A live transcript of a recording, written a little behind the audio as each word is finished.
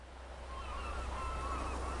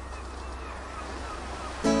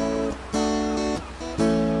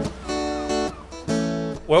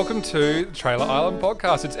Welcome to the Trailer Island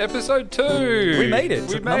Podcast. It's episode 2. We made it.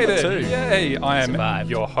 We made it. 2. Yay. I am Survived.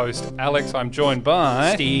 your host, Alex. I'm joined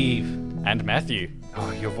by... Steve and Matthew. Oh,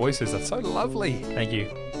 your voices are so lovely. Thank you.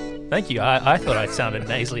 Thank you. I thought I sounded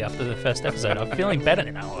nasally after the first episode. I'm feeling better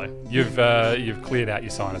now. You've cleared out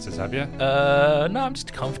your sinuses, have you? No, I'm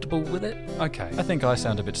just comfortable with it. Okay. I think I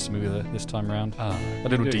sound a bit smoother this time around. A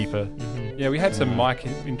little you do. deeper. Yeah, we had some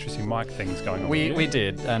interesting mic things going on. We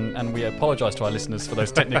did, and we apologise to our listeners for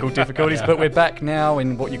those technical difficulties, but we're back now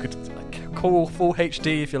in what you could call full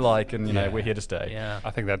HD if you like, and we're here to stay. Yeah. I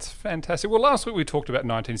think that's fantastic. Well, last week we talked about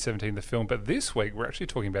 1917, the film, but this week we're actually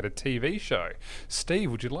talking about a TV show. Steve,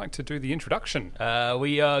 would you like to do the introduction?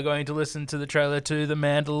 We are going to listen to the trailer to The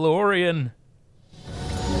Mandalorian.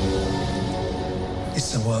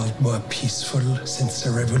 Is the world more peaceful since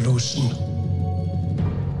the revolution?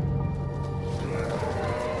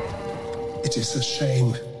 It is a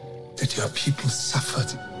shame that your people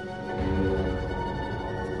suffered.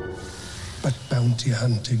 But bounty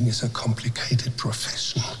hunting is a complicated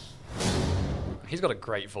profession. He's got a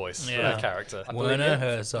great voice for Yeah. that character. Werner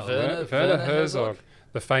Herzog. Werner Herzog,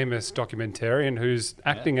 the famous documentarian who's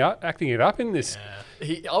acting it up in this.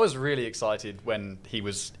 I was really excited when he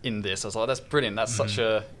was in this. I was like, that's brilliant. That's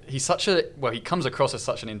he comes across as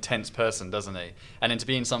such an intense person, doesn't he? And then to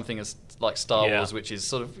be in something as like Star Wars, which is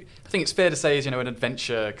sort of, I think it's fair to say is, an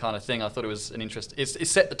adventure kind of thing. I thought it was an interest. It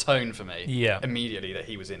set the tone for me immediately that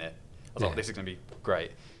he was in it. I was like, this is going to be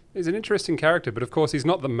great. He's an interesting character, but of course he's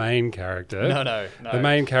not the main character. No. The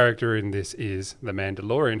main character in this is the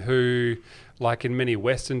Mandalorian, who, like in many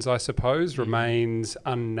westerns, I suppose, remains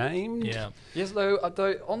unnamed. Yeah. Yes, though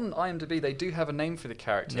on IMDb they do have a name for the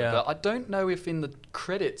character, but I don't know if in the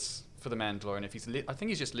credits for the Mandalorian, if I think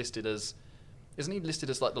he's just listed as, isn't he listed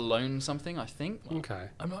as like the lone something? I think. Okay.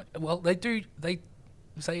 I'm not. Well, they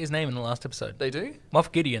say his name in the last episode. They do.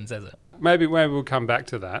 Moff Gideon says it. Maybe we'll come back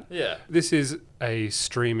to that. Yeah. This is a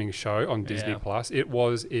streaming show on Disney Plus. It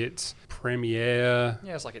was its premiere.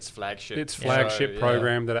 Yeah, it's like its flagship. Flagship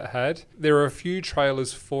program that it had. There are a few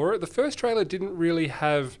trailers for it. The first trailer didn't really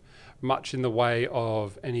have much in the way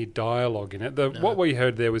of any dialogue in it. What we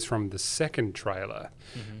heard there was from the second trailer,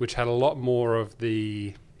 which had a lot more of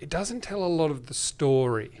the... It doesn't tell a lot of the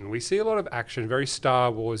story. And we see a lot of action, very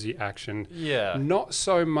Star Wars-y action. Yeah. Not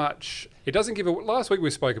so much... It doesn't give a... Last week we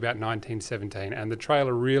spoke about 1917, and the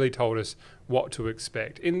trailer really told us what to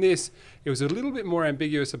expect. In this, it was a little bit more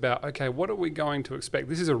ambiguous about, okay, what are we going to expect?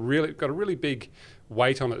 This is got a really big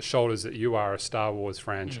weight on its shoulders that you are a Star Wars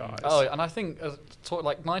franchise. Oh, and I think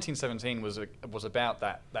like 1917 was about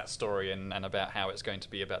that story and about how it's going to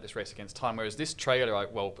be about this race against time. Whereas this trailer,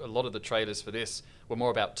 a lot of the trailers for this were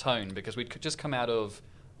more about tone, because we'd just come out of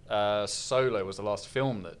Solo was the last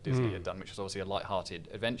film that Disney had done, which was obviously a light-hearted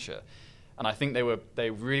adventure. And I think they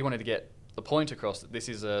really wanted to get the point across that this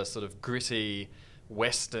is a sort of gritty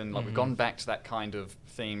Western. Like we've gone back to that kind of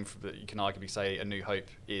theme that you can arguably say A New Hope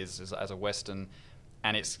is as a Western,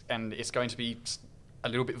 and it's going to be a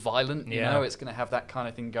little bit violent. It's going to have that kind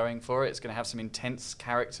of thing going for it. It's going to have some intense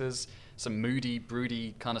characters, some moody,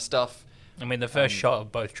 broody kind of stuff. I mean, the first shot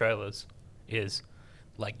of both trailers is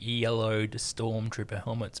like yellowed stormtrooper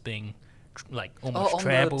helmets being like almost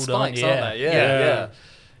trampled on. Yeah.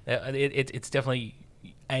 It's definitely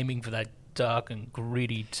aiming for that dark and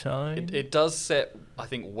gritty tone. It does set, I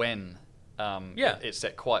think, when it's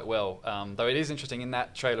set quite well. Though it is interesting, in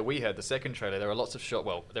that trailer we heard, the second trailer, there are lots of shots.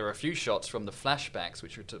 Well, there are a few shots from the flashbacks,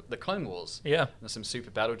 which were to the Clone Wars. Yeah. And there's some super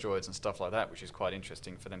battle droids and stuff like that, which is quite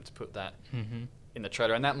interesting for them to put that in the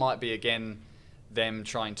trailer. And that might be, again, them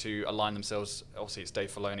trying to align themselves. Obviously, it's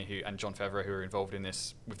Dave Filoni and Jon Favreau who are involved in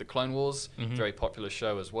this with the Clone Wars, very popular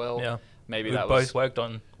show as well. Yeah. Maybe Who that was both worked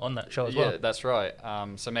on that show as well. Yeah, that's right.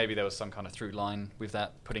 So maybe there was some kind of through line with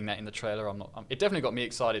that, putting that in the trailer. It definitely got me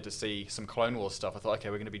excited to see some Clone Wars stuff. I thought, okay,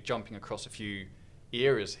 we're going to be jumping across a few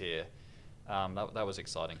eras here. That was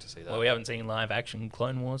exciting to see that. Well, we haven't seen live action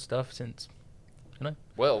Clone Wars stuff since,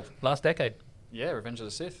 Well, last decade. Yeah, Revenge of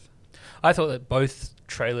the Sith. I thought that both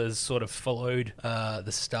trailers sort of followed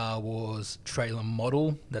the Star Wars trailer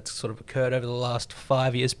model that's sort of occurred over the last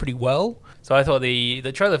 5 years pretty well. So I thought the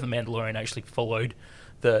trailer for Mandalorian actually followed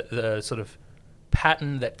the sort of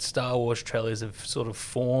pattern that Star Wars trailers have sort of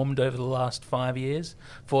formed over the last 5 years.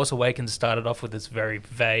 Force Awakens started off with this very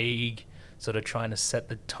vague, sort of trying to set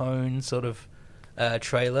the tone sort of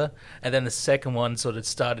trailer, and then the second one sort of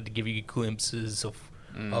started to give you glimpses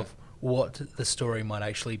of what the story might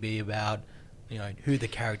actually be about, who the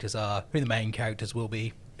characters are, who the main characters will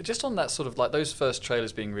be. just on that sort of like those first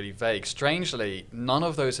trailers being really vague, strangely, none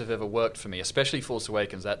of those have ever worked for me, especially Force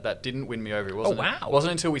Awakens. That didn't win me over. It wasn't, wow. It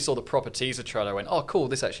wasn't until we saw the proper teaser trailer I went, oh, cool,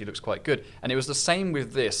 this actually looks quite good. And it was the same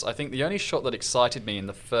with this. I think the only shot that excited me in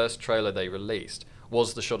the first trailer they released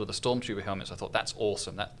was the shot of the Stormtrooper helmets. I thought, that's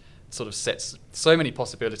awesome. That sort of sets so many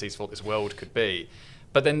possibilities for what this world could be.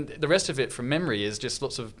 But then the rest of it from memory is just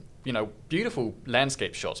lots of, beautiful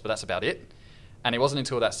landscape shots, but that's about it. And it wasn't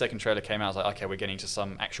until that second trailer came out, I was like, okay, we're getting to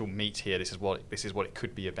some actual meat here. This is what it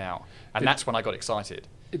could be about. And that's when I got excited.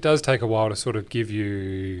 It does take a while to sort of give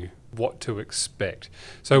you what to expect.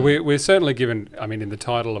 So we're certainly given, in the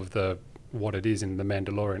title of what it is in The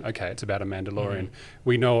Mandalorian, okay, it's about a Mandalorian.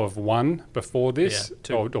 We know of one before this,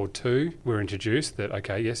 or two. We're introduced that,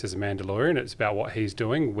 okay, yes, there's a Mandalorian. It's about what he's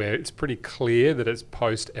doing, where it's pretty clear that it's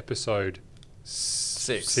post-episode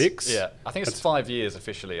 6. Yeah, I think it's 5 years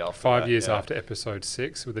officially after 5 years after episode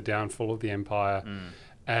 6 with the downfall of the Empire.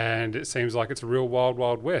 And it seems like it's a real wild,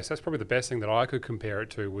 wild west. That's probably the best thing that I could compare it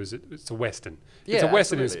to was it's a Western. It's a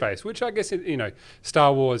Western in space, which I guess,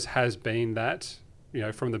 Star Wars has been that,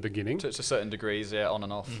 from the beginning. To certain degrees, on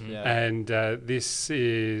and off. Yeah. And this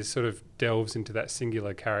is sort of delves into that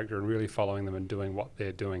singular character and really following them and doing what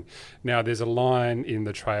they're doing. Now, there's a line in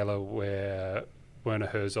the trailer where Werner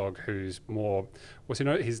Herzog, who's more,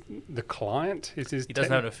 he's the client. He doesn't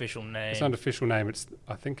have an official name. It's not an official name. It's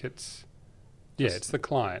the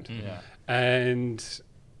client. Yeah. And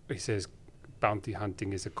he says, bounty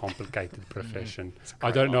hunting is a complicated profession.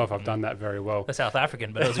 I don't know if I've done that very well. The South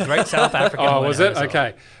African, but it was a great South African. Oh, was it?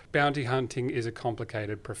 Okay. Bounty hunting is a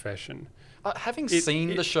complicated profession. Having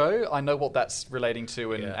seen the show, I know what that's relating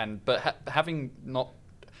to, but having not.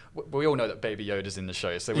 We all know that Baby Yoda's in the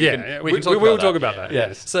show, so we will talk about that. Yeah.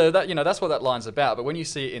 Yes. So that that's what that line's about. But when you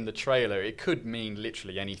see it in the trailer, it could mean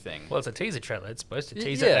literally anything. Well, it's a teaser trailer. It's supposed to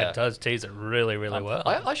tease it. And it does tease it really, really well.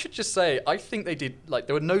 I should just say, I think they did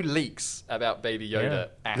there were no leaks about Baby Yoda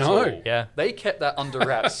at all. Yeah. They kept that under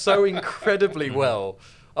wraps so incredibly well.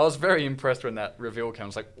 I was very impressed when that reveal came. I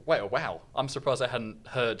was like, wow, I'm surprised I hadn't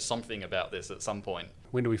heard something about this at some point.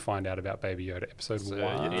 When do we find out about Baby Yoda? Episode 1?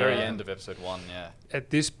 At the very end of episode 1, yeah. At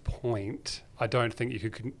this point, I don't think you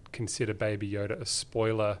could consider Baby Yoda a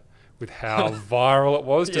spoiler with how viral it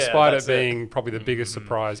was, despite it being probably the biggest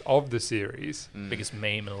surprise of the series. Biggest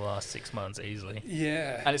meme in the last 6 months, easily.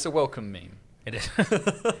 Yeah. And it's a welcome meme. It is.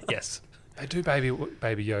 Yes. They do Baby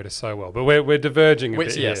Yoda so well, but we're diverging a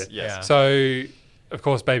bit here. Yes. Yeah. So, of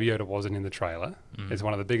course, Baby Yoda wasn't in the trailer. It's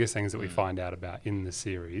one of the biggest things that we find out about in the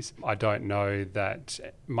series. I don't know that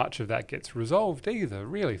much of that gets resolved either,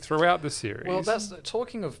 really, throughout the series. Well, that's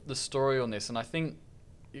talking of the story on this, and I think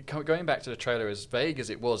going back to the trailer, as vague as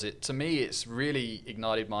it was, to me, it's really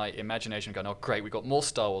ignited my imagination going, oh, great, we've got more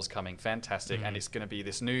Star Wars coming, fantastic, and it's going to be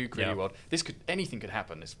this new gritty world. Anything could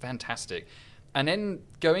happen. It's fantastic. And then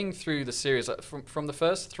going through the series, from the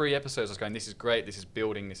first 3 episodes, I was going, this is great, this is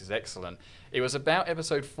building, this is excellent. It was about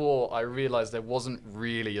episode 4, I realised there wasn't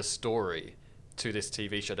really a story to this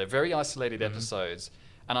TV show. They're very isolated episodes.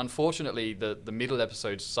 And unfortunately, the middle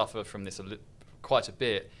episodes suffer from this quite a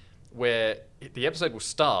bit, where the episode will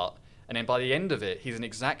start, and then by the end of it, he's in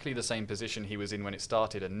exactly the same position he was in when it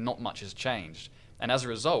started, and not much has changed. And as a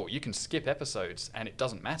result, you can skip episodes, and it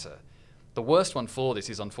doesn't matter. The worst one for this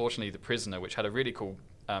is, unfortunately, The Prisoner, which had a really cool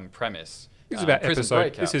premise. This is about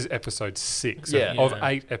This is episode 6 of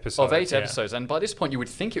 8 episodes. Of 8 episodes, and by this point, you would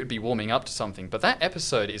think it would be warming up to something, but that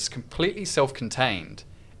episode is completely self-contained.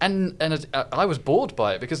 And I was bored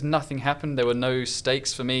by it because nothing happened. There were no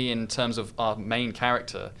stakes for me in terms of our main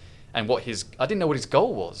character and I didn't know what his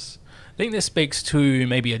goal was. I think this speaks to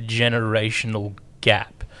maybe a generational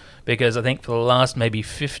gap, because I think for the last maybe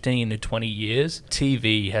 15 to 20 years,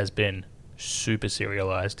 TV has been super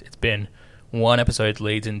serialized. It's been one episode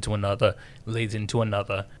leads into another.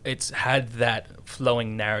 It's had that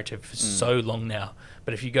flowing narrative for so long now.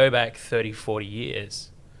 But if you go back 30, 40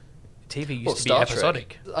 years, TV used to be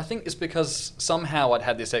episodic. I think it's because somehow I'd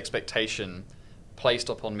had this expectation placed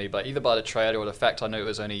upon me, but either by the trailer or the fact I know it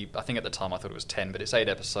was only, I think at the time I thought it was 10, but it's 8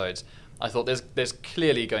 episodes. I thought there's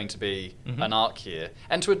clearly going to be an arc here.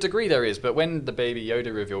 And to a degree there is, but when the Baby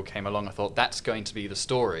Yoda reveal came along, I thought that's going to be the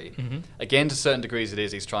story. Again, to certain degrees it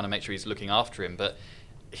is. He's trying to make sure he's looking after him, but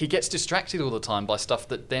he gets distracted all the time by stuff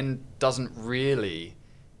that then doesn't really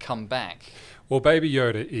come back. Well, Baby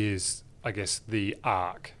Yoda is, I guess, the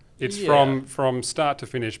arc. It's from start to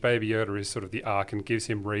finish, Baby Yoda is sort of the arc and gives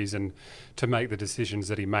him reason to make the decisions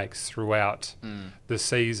that he makes throughout the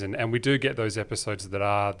season. And we do get those episodes that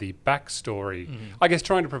are the backstory, I guess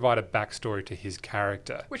trying to provide a backstory to his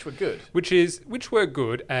character. Which were good. Which were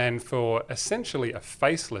good, and for essentially a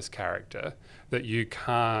faceless character, that you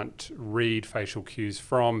can't read facial cues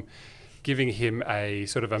from, giving him a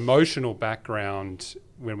sort of emotional background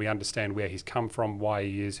when we understand where he's come from, why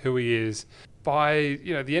he is, who he is. By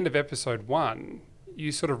the end of episode 1,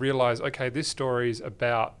 you sort of realise, okay, this story's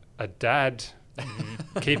about a dad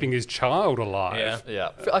keeping his child alive.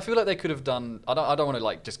 Yeah. I feel like they could have done. I don't want to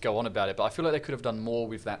like just go on about it, but I feel like they could have done more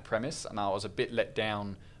with that premise. And I was a bit let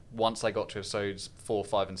down once I got to episodes 4,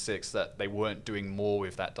 5, and 6 that they weren't doing more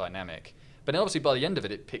with that dynamic. But then obviously by the end of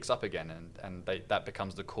it, it picks up again, and that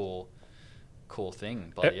becomes the core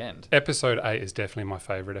thing by the end. Episode 8 is definitely my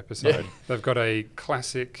favourite episode. They've got a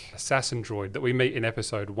classic assassin droid that we meet in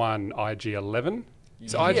episode 1, IG-11.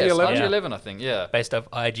 It's IG-11? IG-11, I think, yeah. Based off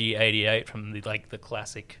IG-88 from the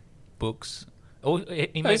classic books. Oh,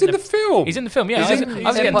 he's in the film. He's in the film, yeah. He's I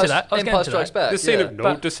was getting to that. Empire Strikes Back. The scene of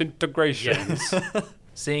no disintegrations.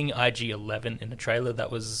 Seeing IG-11 in the trailer, that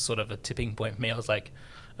was sort of a tipping point for me. I was like,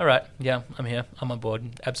 all right, yeah, I'm here. I'm on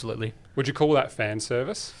board. Absolutely. Would you call that fan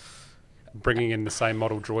service? Bringing in the same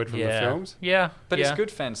model droid from the films? Yeah. But it's good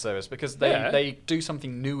fan service because they do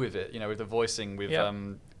something new with it, with the voicing, with...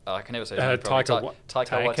 I can never say his name Taika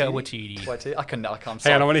Waititi. I can't.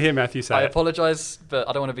 Hang on, I want to hear Matthew say it. I apologise, but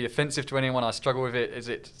I don't want to be offensive to anyone. I struggle with it. Is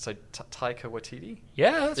it Taika Waititi?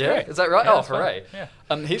 Yeah, that's great. Is that right? Yeah, oh, hooray!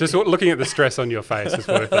 Yeah. Just looking at the stress on your face is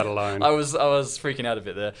worth that alone. I was freaking out a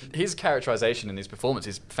bit there. His characterisation in his performance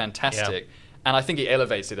is fantastic. Yeah. And I think he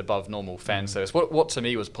elevates it above normal fan service. What to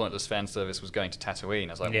me was pointless fan service was going to Tatooine.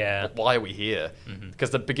 I was like, why are we here? Because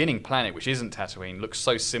the beginning planet, which isn't Tatooine, looks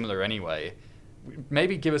so similar anyway.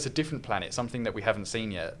 Maybe give us a different planet, something that we haven't seen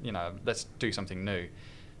yet. Let's do something new.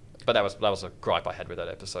 But that was a gripe I had with that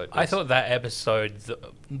episode. I thought that episode,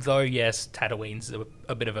 though yes, Tatooine's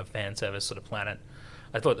a bit of a fan service sort of planet.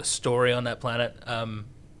 I thought the story on that planet,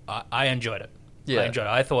 I enjoyed it. Yeah. I enjoyed it.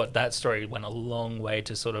 I thought that story went a long way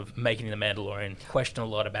to sort of making the Mandalorian question a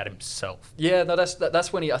lot about himself. Yeah, no,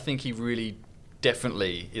 that's when I think he really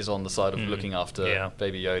definitely is on the side of looking after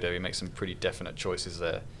Baby Yoda. He makes some pretty definite choices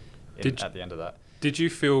there at the end of that. Did you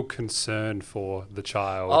feel concerned for the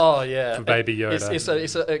child? Oh yeah, for Baby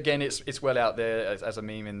Yoda. It's well out there as a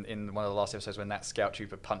meme in one of the last episodes when that scout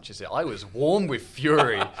trooper punches it. I was warm with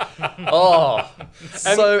fury.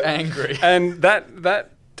 So angry. And that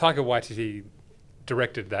Taika Waititi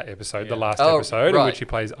directed that episode, the last episode, in which he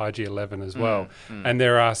plays IG-11 as well. And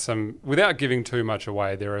there are some, without giving too much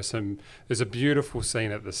away, there's a beautiful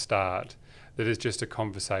scene at the start that is just a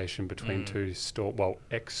conversation between two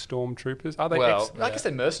ex-stormtroopers. Are they I guess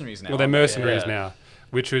they're mercenaries now. Well, they're mercenaries now,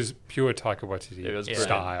 which was pure Taika Waititi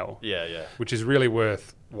style. Yeah. Which is really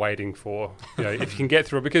worth waiting for, if you can get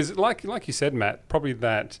through it. Because like you said, Matt, probably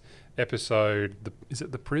that episode, is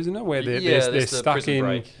it The Prisoner, where they're stuck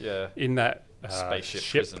in that spaceship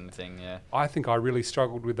ship prison thing, I think I really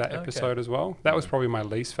struggled with that episode as well. That was probably my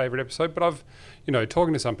least favourite episode, but I've,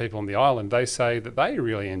 talking to some people on the island, they say that they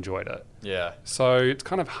really enjoyed it. Yeah. So it's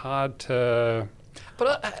kind of hard to...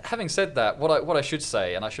 But having said that, what I should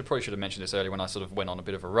say, and I probably should have mentioned this earlier when I sort of went on a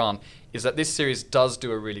bit of a run, is that this series does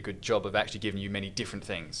do a really good job of actually giving you many different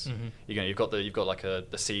things. You've got like the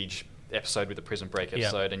siege episode with the prison break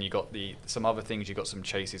episode, and you got some other things. You got some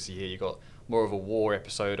chases here. You got more of a war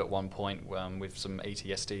episode at one point with some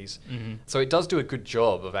ATSTs. So it does do a good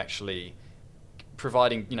job of actually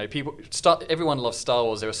providing. Everyone loves Star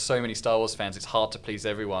Wars. There are so many Star Wars fans. It's hard to please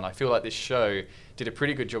everyone. I feel like this show did a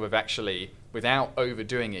pretty good job of actually, without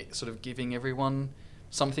overdoing it, sort of giving everyone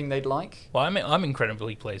something they'd like. Well, I'm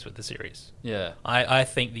incredibly pleased with the series. Yeah. I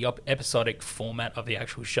think the episodic format of the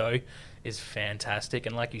actual show is fantastic,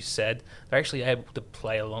 and like you said, they're actually able to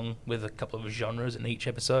play along with a couple of genres in each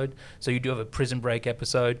episode. So you do have a prison break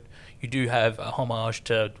episode, you do have a homage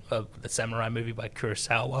to the samurai movie by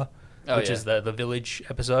Kurosawa, which is the Village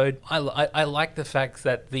episode. I like the fact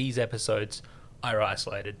that these episodes are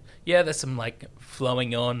isolated. Yeah, there's some like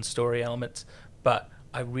flowing on story elements, but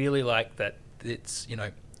I really like that it's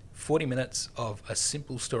 40 minutes of a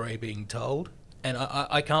simple story being told, and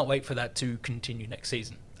I can't wait for that to continue next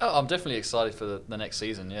season. Oh, I'm definitely excited for the next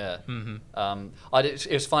season, yeah.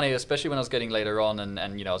 It was funny, especially when I was getting later on and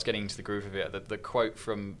I was getting into the groove of it. The quote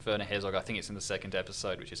from Werner Herzog, I think it's in the second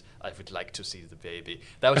episode, which is, "I would like to see the baby."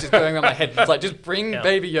 That was just going around my head. It's like, just bring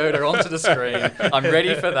Baby Yoda onto the screen. I'm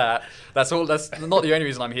ready for that. That's all. That's not the only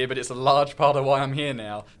reason I'm here, but it's a large part of why I'm here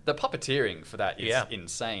now. The puppeteering for that is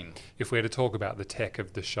insane. If we were to talk about the tech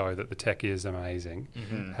of the show, that the tech is amazing.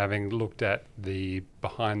 Having looked at the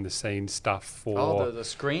behind-the-scenes stuff for... the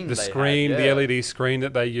screen screen. The LED screen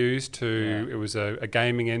that they used it was a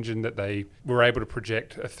gaming engine that they were able to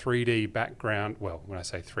project a 3D background. Well, when I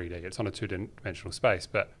say 3D, it's on a two-dimensional space,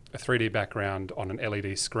 but a 3D background on an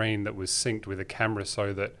LED screen that was synced with a camera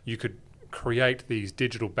so that you could create these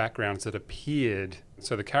digital backgrounds that appeared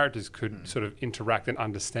so the characters could sort of interact and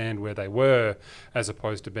understand where they were, as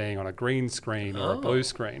opposed to being on a green screen or a blue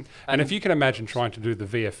screen. And if you can imagine trying to do the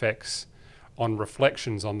VFX on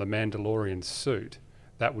reflections on the Mandalorian suit,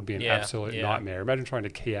 that would be an absolute nightmare. Imagine trying to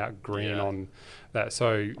key out green on that.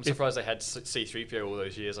 So I'm surprised they had C-3PO all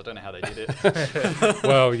those years. I don't know how they did it.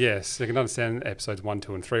 Well, yes, you can understand episodes 1,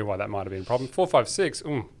 2, and 3 why that might have been a problem. 4, 5, 6,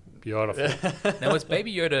 beautiful. Now, was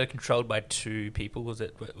Baby Yoda controlled by two people? Was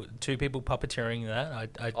it two people puppeteering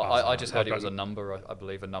that? I just heard it was a number. I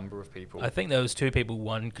believe a number of people. I think there was two people,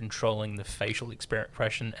 one controlling the facial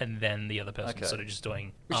expression, and then the other person sort of just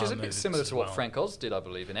doing. Which is a bit similar to what Frank Oz did, I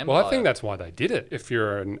believe, in Empire. Well, I think that's why they did it. If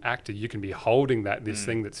you're an actor, you can be holding this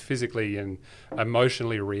thing that's physically and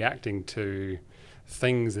emotionally reacting to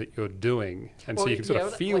things that you're doing, and so you can sort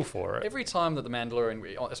of feel for it. Every time that the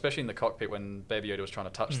Mandalorian, especially in the cockpit when Baby Yoda was trying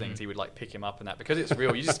to touch things, he would like pick him up and that, because it's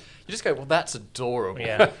real. You just go, well, that's adorable.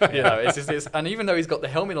 Yeah. And even though he's got the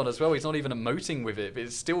helmet on as well, he's not even emoting with it, but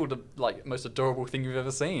it's still the most adorable thing you've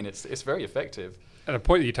ever seen. It's very effective. And a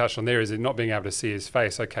point that you touched on there is not being able to see his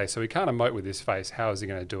face. Okay, so he can't emote with his face. How is he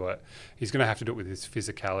going to do it? He's going to have to do it with his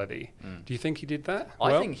physicality. Do you think he did that?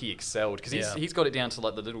 I think he excelled, because he's got it down to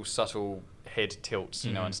like the little subtle head tilts,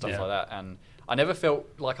 and stuff like that. And I never felt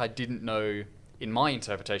like I didn't know, in my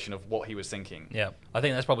interpretation, of what he was thinking. Yeah, I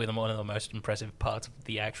think that's probably one of the most impressive parts of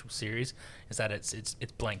the actual series, is that it's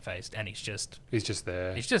blank faced and he's just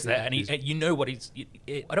there. He's just there, and you know what he's.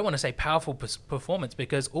 I don't want to say powerful performance,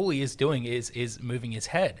 because all he is doing is moving his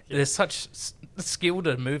head. Yeah. There's such skill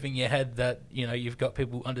to moving your head that you've got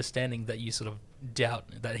people understanding that you sort of doubt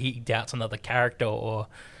that he doubts another character, or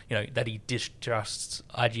that he distrusts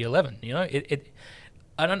IG-11.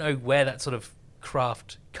 I don't know where that sort of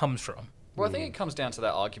craft comes from. Well, I think it comes down to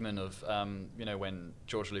that argument of, when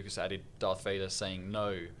George Lucas added Darth Vader saying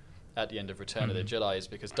no at the end of Return of the Jedi, is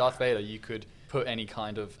because Darth Vader, you could put any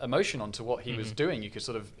kind of emotion onto what he was doing. You could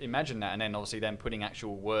sort of imagine that, and then obviously then putting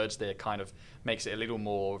actual words there kind of makes it a little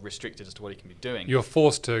more restricted as to what he can be doing. You're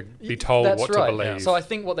forced to be told what to believe. Yeah. So I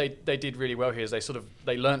think what they did really well here is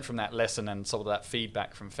they learned from that lesson and sort of that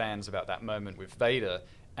feedback from fans about that moment with Vader.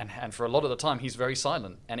 And for a lot of the time, he's very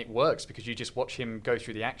silent. And it works because you just watch him go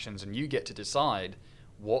through the actions and you get to decide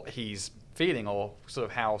what he's feeling, or sort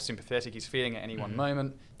of how sympathetic he's feeling at any one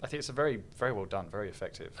moment. I think it's a very, very well done, very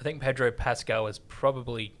effective. I think Pedro Pascal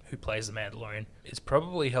who plays the Mandalorian, is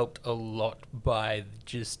probably helped a lot by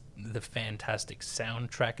just the fantastic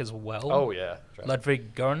soundtrack as well. Oh, yeah.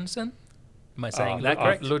 Ludwig Göransson? Am I saying that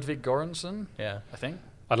correct? Ludwig Göransson, yeah, I think.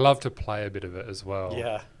 I'd love to play a bit of it as well.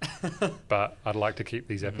 Yeah. But I'd like to keep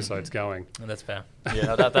these episodes going. And that's fair.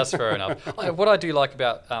 Yeah, that's fair enough. What I do like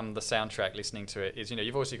about the soundtrack, listening to it, is,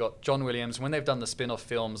 you've obviously got John Williams. When they've done the spin-off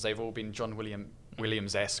films, they've all been John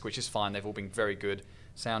Williams-esque, which is fine. They've all been very good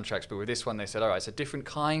soundtracks. But with this one, they said, all right, it's a different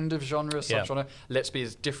kind of genre, subgenre. Let's be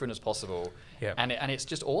as different as possible. Yeah. And it's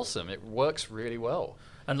just awesome. It works really well.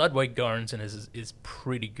 And Ludwig Göransson is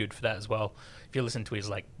pretty good for that as well. If you listen to his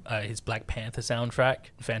Black Panther soundtrack,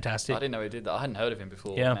 fantastic. I didn't know he did that. I hadn't heard of him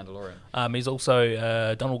before. Mandalorian. He's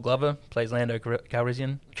also Donald Glover, plays Lando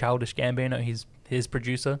Calrissian. Childish Gambino, he's his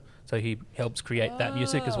producer, so he helps create that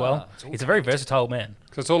music as well. He's a very versatile man.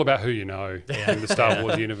 So it's all about who you know in the Star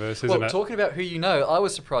Wars universe, isn't it? Talking about who you know, I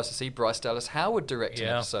was surprised to see Bryce Dallas Howard direct an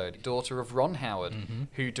episode. Daughter of Ron Howard,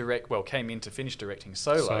 who came in to finish directing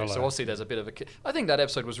Solo. So obviously there's a bit of a... I think that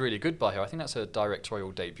episode was really good by her. I think that's her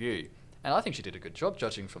directorial debut. And I think she did a good job,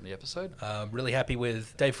 judging from the episode. Really happy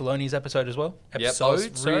with Dave Filoni's episode as well. I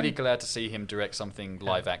was really glad to see him direct something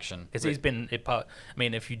live action. Because he's been a part... I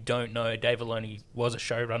mean, if you don't know, Dave Filoni was a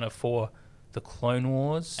showrunner for the Clone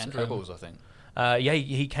Wars. And Rebels, I think.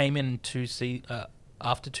 He came in to see...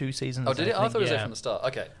 after 2 seasons. Oh, did he? I thought he was there from the start.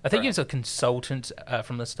 Okay. I think he was a consultant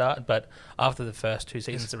from the start, but after the first 2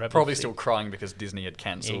 seasons of Rebels... Probably still crying because Disney had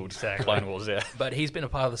cancelled Clone Wars, yeah. But he's been a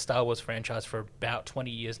part of the Star Wars franchise for about 20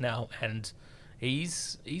 years now, and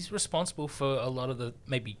he's responsible for a lot of the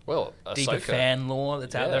deeper fan lore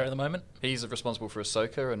that's out there at the moment. He's responsible for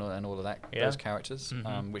Ahsoka and all of that, those characters,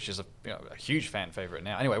 which is a huge fan favourite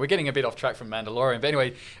now. Anyway, we're getting a bit off track from Mandalorian, but anyway,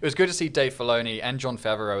 it was good to see Dave Filoni and Jon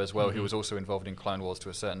Favreau as well, who was also involved in Clone Wars to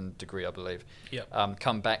a certain degree, I believe,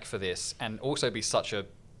 come back for this and also be such a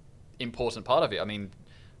important part of it. I mean,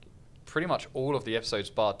 pretty much all of the episodes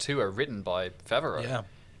bar 2 are written by Favreau. Yeah.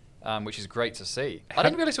 which is great to see. I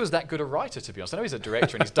didn't realize he was that good a writer, to be honest. I know he's a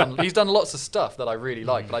director and he's done lots of stuff that I really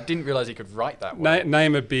like, but I didn't realize he could write that well.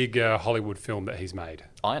 Name a big Hollywood film that he's made.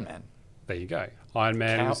 Iron Man. There you go. Iron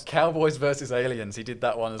Man. Cowboys versus Aliens. He did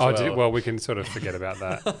that one as well. Well, we can sort of forget about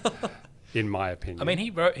that, in my opinion. I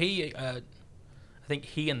mean, I think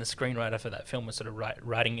he and the screenwriter for that film was sort of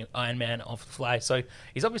writing Iron Man off the fly. So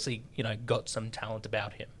he's obviously, got some talent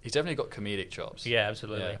about him. He's definitely got comedic chops. Yeah,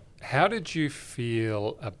 absolutely. Yeah. How did you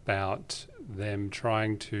feel about them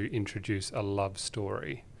trying to introduce a love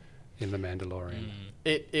story in The Mandalorian?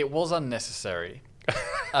 It was unnecessary.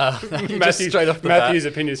 Matthew's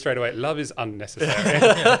opinion straight away. Love is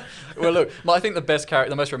unnecessary. Well, look, I think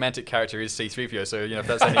the most romantic character is C-3PO. So if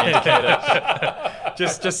that's any indicator,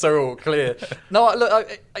 just so we're all clear. No,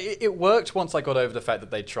 look, it worked once I got over the fact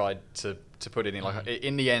that they tried to put it in. Like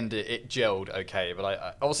in the end, it gelled okay.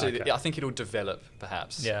 But I think it'll develop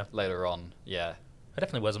perhaps later on. Yeah, I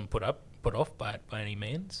definitely wasn't put off by it by any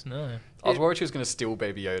means. No. I was worried she was going to steal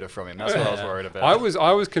Baby Yoda from him. That's what I was worried about.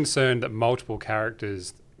 I was concerned that multiple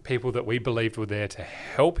characters, people that we believed were there to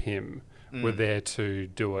help him, were there to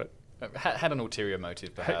do it. Had an ulterior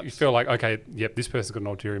motive, perhaps. You feel like, okay, yep, this person's got an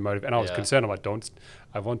ulterior motive, and I was concerned. I'm like,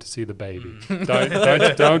 I want to see the baby.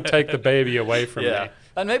 don't take the baby away from me.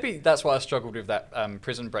 And maybe that's why I struggled with that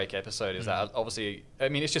Prison Break episode, is that obviously, I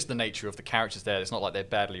mean, it's just the nature of the characters there. It's not like they're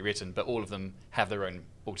badly written, but all of them have their own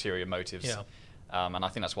ulterior motives. Yeah. And I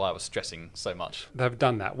think that's why I was stressing so much. They've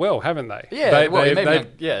done that well, haven't they? Yeah,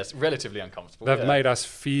 it's relatively uncomfortable. They've made us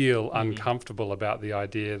feel uncomfortable about the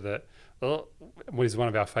idea that what is one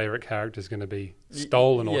of our favourite characters going to be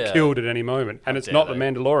stolen or killed at any moment? And it's not the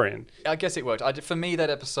Mandalorian. I guess it worked. For me, that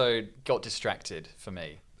episode got distracted for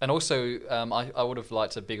me. And also, I would have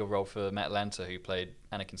liked a bigger role for Matt Lanter, who played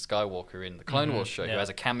Anakin Skywalker in the Clone Wars show, who has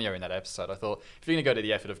a cameo in that episode. I thought, if you're going to go to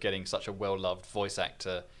the effort of getting such a well-loved voice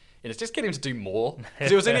actor, just get him to do more. Because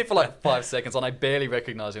he was in it for like 5 seconds, and I barely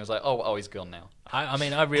recognised him. I was like, oh, he's gone now.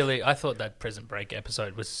 I thought that Prison Break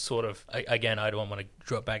episode was sort of, again, I don't want to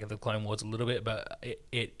drop back at the Clone Wars a little bit, but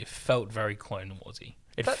it felt very Clone Warsy.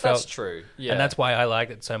 That's true. Yeah. And that's why I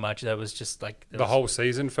liked it so much. That was just like... The whole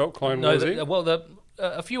season felt Clone Warsy?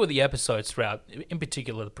 A few of the episodes throughout, in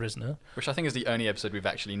particular The Prisoner, which I think is the only episode we've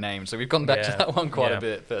actually named. So we've gone back to that one quite a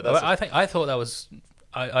bit. But I thought that was,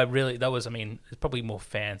 it's probably more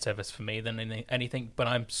fan service for me than anything. But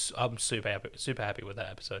I'm super happy with that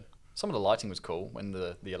episode. Some of the lighting was cool when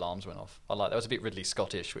the alarms went off. I like that was a bit Ridley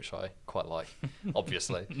Scottish, which I quite like.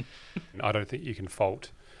 Obviously, I don't think you can fault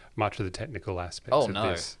much of the technical aspects of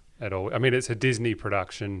this at all. I mean, it's a Disney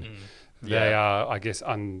production. They are, I guess,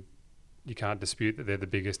 you can't dispute that they're the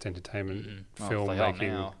biggest entertainment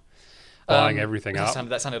filmmaking, buying everything up.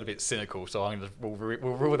 That sounded a bit cynical, so we'll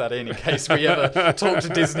rule that in case we ever talk to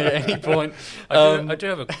Disney at any point. I do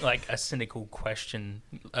have a cynical question,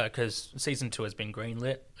 because season 2 has been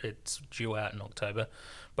greenlit. It's due out in October,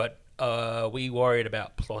 but are we worried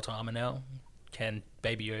about plot armor now? Can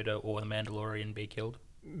Baby Yoda or the Mandalorian be killed?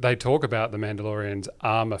 They talk about the Mandalorian's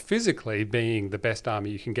armor physically being the best armor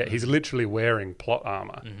you can get. He's literally wearing plot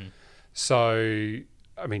armor. So,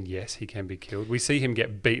 I mean, yes, he can be killed. We see him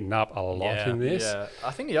get beaten up a lot in this. Yeah,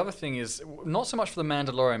 I think the other thing is not so much for the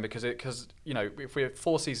Mandalorian because if we're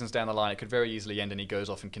 4 seasons down the line, it could very easily end and he goes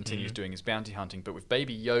off and continues doing his bounty hunting. But with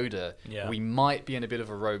Baby Yoda, we might be in a bit of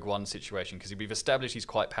a Rogue One situation because we've established he's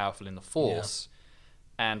quite powerful in the Force.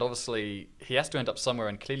 And obviously, he has to end up somewhere,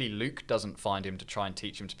 and clearly Luke doesn't find him to try and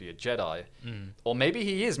teach him to be a Jedi. Or maybe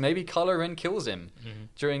he is. Maybe Kylo Ren kills him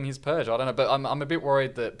during his purge. I don't know, but I'm a bit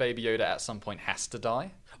worried that Baby Yoda at some point has to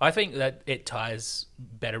die. I think that it ties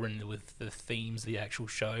better in with the themes of the actual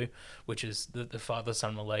show, which is the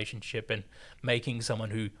father-son relationship and making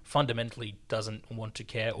someone who fundamentally doesn't want to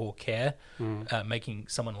care or care, making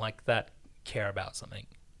someone like that care about something.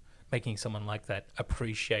 Making someone like that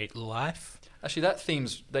appreciate life. Actually, that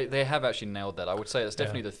theme's they have actually nailed that. I would say that's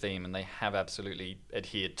definitely the theme, and they have absolutely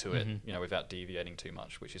adhered to it, without deviating too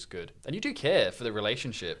much, which is good. And you do care for the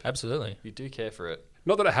relationship. Absolutely, you do care for it.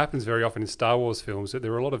 Not that it happens very often in Star Wars films, but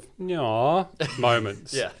there are a lot of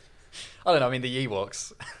moments. Yeah, I don't know. I mean, the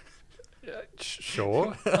Ewoks.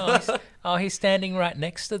 Sure. He's standing right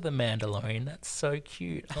next to the Mandalorian. That's so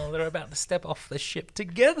cute. Oh, they're about to step off the ship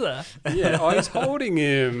together. Yeah, he's holding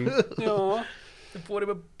him. They brought him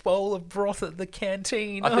a bowl of broth at the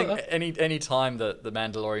canteen. I think any time that the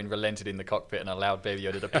Mandalorian relented in the cockpit and allowed Baby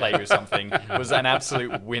Yoda to play with something was an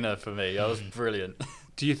absolute winner for me. That was brilliant.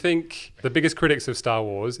 Do you think the biggest critics of Star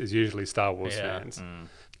Wars is usually Star Wars fans?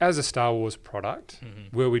 As a Star Wars product,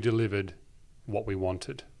 were we delivered what we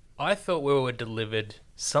wanted? I thought we were delivered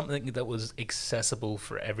something that was accessible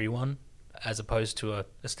for everyone. as opposed to a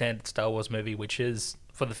standard Star Wars movie, which is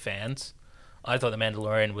for the fans. I thought The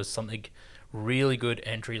Mandalorian was something really good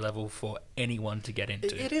entry level for anyone to get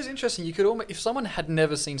into. It is interesting. You could almost, if someone had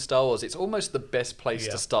never seen Star Wars, it's almost the best place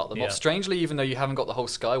to start them off. Strangely, even though you haven't got the whole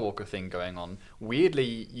Skywalker thing going on,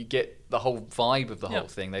 weirdly you get the whole vibe of the whole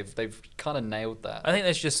thing. They've kind of nailed that. I think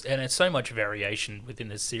there's just, and it's so much variation within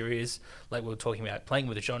this series. Like we were talking about, playing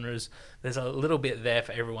with the genres. There's a little bit there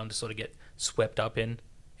for everyone to sort of get swept up in.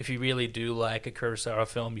 If you really do like a Kurosawa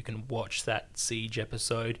film, you can watch that Siege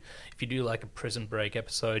episode. If you do like a Prison Break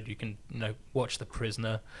episode, you can watch The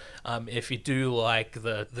Prisoner. If you do like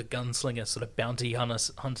the gunslinger sort of bounty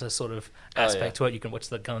hunter sort of aspect to it, you can watch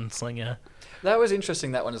The Gunslinger. That was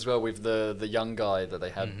interesting, that one as well, with the young guy that they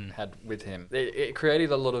had with him. It created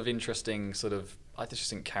a lot of interesting sort of, I just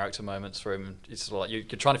think, character moments for him. It's sort of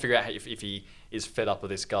like you're trying to figure out if he is fed up with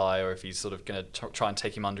this guy or if he's sort of going to try and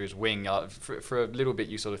take him under his wing. For a little bit,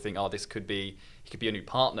 you sort of think, he could be a new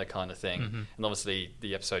partner kind of thing. And obviously,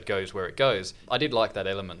 the episode goes where it goes. I did like that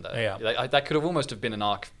element, though. Yeah. That could have almost have been an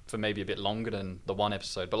arc for maybe a bit longer than the one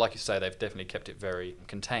episode. But like you say, they've definitely kept it very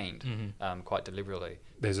contained, quite deliberately.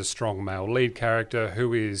 There's a strong male lead character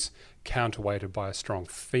who is counterweighted by a strong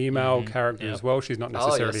female character as well. She's not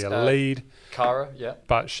necessarily a lead. Cara,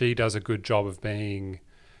 but she does a good job of being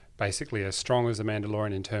basically as strong as the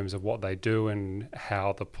Mandalorian in terms of what they do and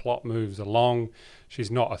how the plot moves along.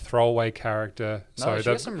 She's not a throwaway character. No, she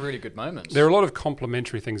has some really good moments. There are a lot of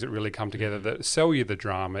complementary things that really come together that sell you the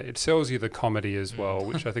drama. It sells you the comedy as well,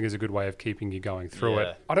 which I think is a good way of keeping you going through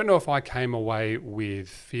it. I don't know if I came away with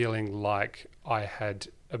feeling like I had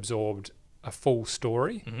absorbed a full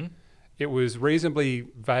story. It was reasonably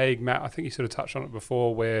vague. Matt, I think you sort of touched on it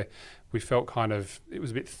before, where we felt it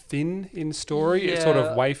was a bit thin in story. It sort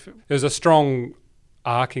of there's a strong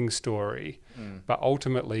arcing story, but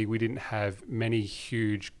ultimately we didn't have many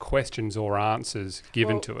huge questions or answers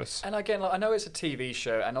given to us. And again, I know it's a TV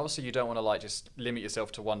show, and obviously you don't want to just limit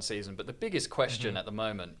yourself to one season, but the biggest question at the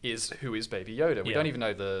moment is, who is Baby Yoda? We don't even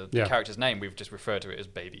know the character's name. We've just referred to it as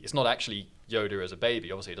Baby. It's not actually Yoda as a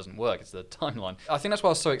baby. Obviously it doesn't work. It's the timeline. I think that's why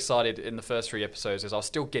I was so excited in the first 3 episodes, is I was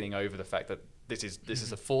still getting over the fact that this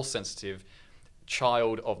is a Force-sensitive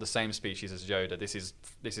child of the same species as Yoda. This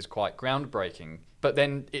is quite groundbreaking. But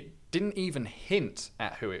then it didn't even hint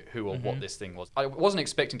at who or what this thing was. I wasn't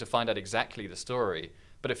expecting to find out exactly the story,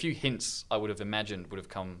 but a few hints I would have imagined would have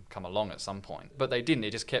come along at some point. But they didn't.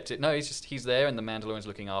 It just kept it. No, he's there, and the Mandalorian's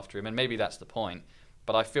looking after him, and maybe that's the point.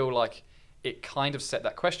 But I feel like it kind of set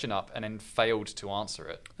that question up and then failed to answer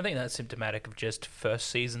it. I think that's symptomatic of just first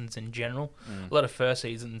seasons in general. A lot of first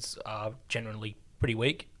seasons are generally pretty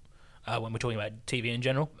weak. When we're talking about TV in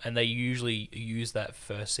general, and they usually use that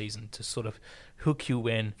first season to sort of hook you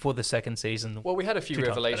in for the second season. Well, we had a few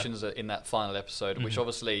revelations in that final episode, which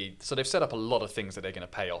obviously, so they've set up a lot of things that they're going to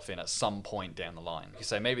pay off in at some point down the line. You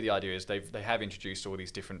say maybe the idea is they have introduced all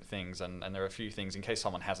these different things, and there are a few things, in case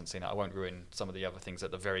someone hasn't seen it, I won't ruin some of the other things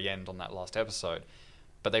at the very end on that last episode,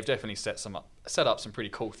 but they've definitely set up some pretty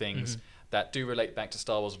cool things that do relate back to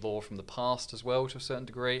Star Wars lore from the past as well, to a certain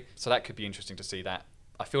degree. So that could be interesting to see that.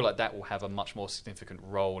 I feel like that will have a much more significant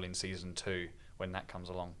role in season 2 when that comes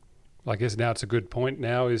along. I guess now it's a good point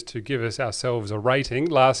now is to give ourselves a rating.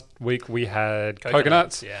 Last week we had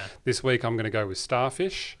coconuts. Yeah. This week I'm going to go with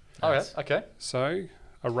starfish. Oh, yeah. Okay. So,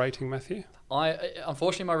 a rating, Matthew?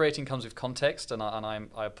 Unfortunately, my rating comes with context, and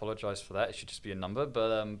I apologise for that. It should just be a number.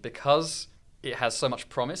 But because it has so much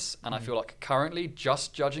promise, and I feel like currently,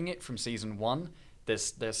 just judging it from season 1,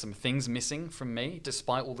 there's some things missing from me.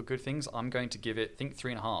 Despite all the good things, I'm going to give it, I think,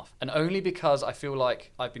 3.5. And only because I feel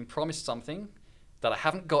like I've been promised something that I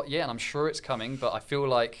haven't got yet, and I'm sure it's coming, but I feel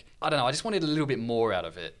like, I don't know, I just wanted a little bit more out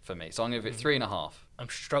of it for me. So I'm going to give it 3.5. I'm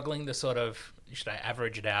struggling to sort of, should I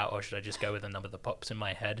average it out, or should I just go with the number that pops in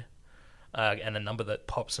my head? And the number that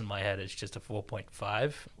pops in my head is just a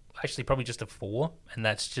 4.5. Actually, probably just a 4, and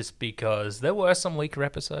that's just because there were some weaker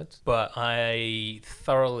episodes, but I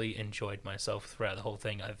thoroughly enjoyed myself throughout the whole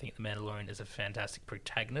thing. I think The Mandalorian is a fantastic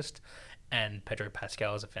protagonist, and Pedro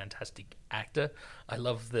Pascal is a fantastic actor. I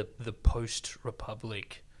love the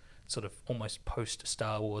post-Republic, sort of almost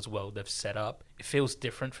post-Star Wars world they've set up. It feels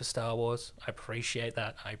different for Star Wars. I appreciate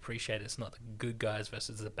that. I appreciate it's not the good guys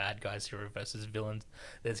versus the bad guys, hero versus villains.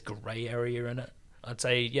 There's grey area in it. I'd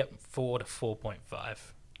say, 4 to 4.5.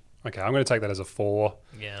 Okay, I'm going to take that as a 4.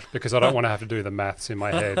 Yeah. Because I don't want to have to do the maths in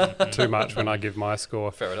my head too much when I give my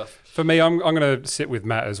score. Fair enough. For me, I'm going to sit with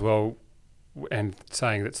Matt as well and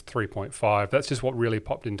saying that's 3.5. That's just what really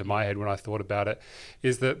popped into my head when I thought about it,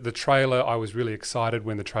 is that the trailer, I was really excited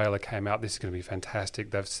when the trailer came out. This is going to be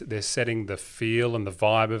fantastic. They're setting the feel and the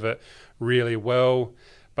vibe of it really well,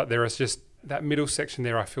 but there is just that middle section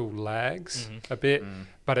there I feel lags a bit,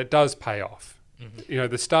 but it does pay off. You know,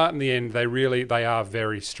 the start and the end, they are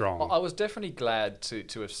very strong. I was definitely glad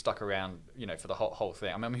to have stuck around, you know, for the whole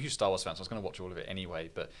thing. I mean, I'm a huge Star Wars fan, so I was going to watch all of it anyway,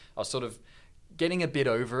 but I was sort of getting a bit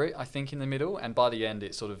over it, I think, in the middle, and by the end,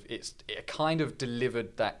 it kind of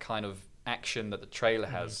delivered that kind of action that the trailer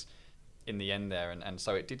has in the end there, and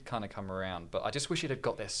so it did kind of come around, but I just wish it had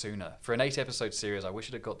got there sooner. For an 8-episode series, I wish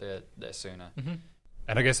it had got there sooner.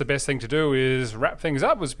 And I guess the best thing to do is wrap things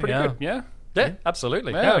up. It was pretty good, yeah? Yeah,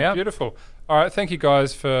 absolutely. Yeah, beautiful. All right, thank you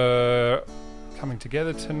guys for coming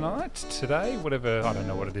together today, whatever, I don't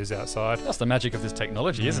know what it is outside. That's the magic of this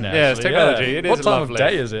technology, isn't it? Yeah, it's technology. It is lovely. What time lovely. of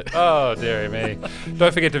day is it? Oh, dearie me.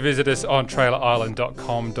 Don't forget to visit us on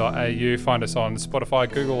trailerisland.com.au. Find us on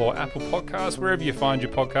Spotify, Google or Apple Podcasts, wherever you find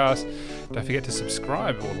your podcasts. Don't forget to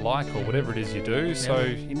subscribe or like or whatever it is you do so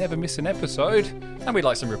you never miss an episode. And we'd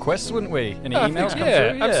like some requests, wouldn't we? Any emails come through?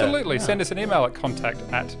 Yeah, absolutely. Send us an email at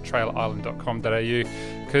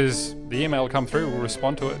contact@trailerisland.com.au because the email will come through, we'll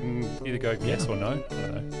respond to it and either go yes or no. I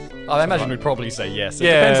don't know. I imagine we'd probably say yes. It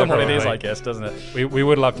depends on what it is, I guess, doesn't it? We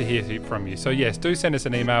would love to hear from you. So yes, do send us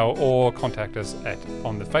an email or contact us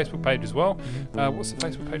on the Facebook page as well. What's the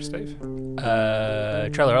Facebook page, Steve?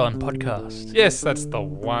 Trailer Island Podcast. Yes, that's the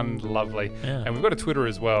one. Lovely. Yeah. And we've got a Twitter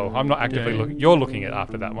as well. I'm not actively looking. You're looking at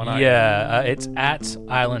after that one, aren't you? It's at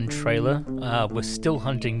Island Trailer. We're still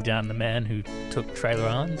hunting down the man who took Trailer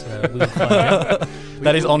Island. We will find out.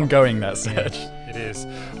 That is ongoing, that search. It is.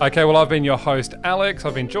 Okay, well, I've been your host, Alex.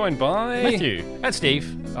 I've been joined by... Matthew. And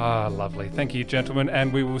Steve. Ah, lovely. Thank you, gentlemen.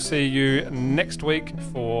 And we will see you next week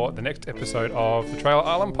for the next episode of the Trailer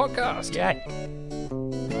Island Podcast. Yay.